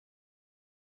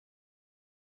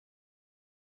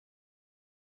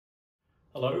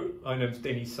Hello, my name's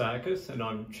Denny Sakkas and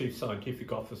I'm Chief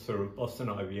Scientific Officer of Boston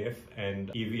IVF and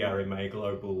RMA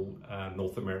Global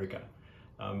North America.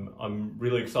 I'm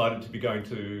really excited to be going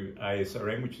to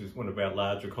ASRM, which is one of our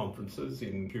larger conferences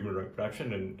in human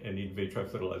reproduction and in vitro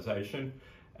fertilization.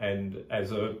 And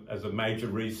as a major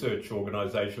research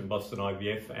organisation, Boston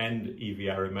IVF and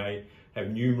RMA have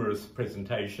numerous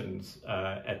presentations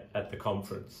at the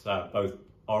conference, both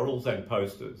orals and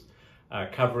posters.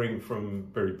 Covering from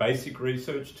very basic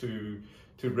research to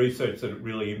research that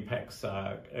really impacts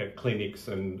clinics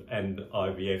and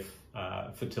IVF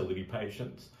fertility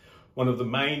patients. One of the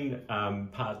main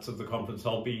parts of the conference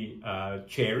I'll be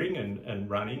chairing and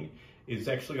running is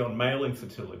actually on male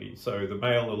infertility. So the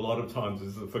male a lot of times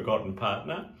is the forgotten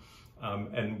partner,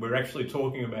 and we're actually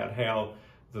talking about how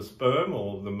the sperm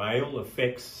or the male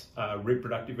affects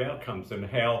reproductive outcomes and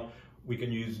how we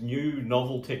can use new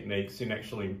novel techniques in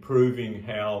actually improving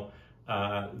how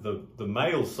the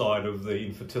male side of the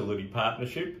infertility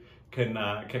partnership can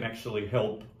actually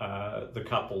help the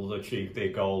couple achieve their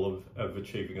goal of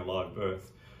achieving a live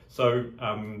birth. So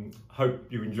hope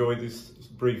you enjoy this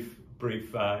brief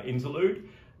interlude,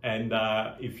 and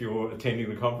if you're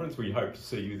attending the conference, we hope to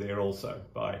see you there also.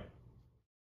 Bye.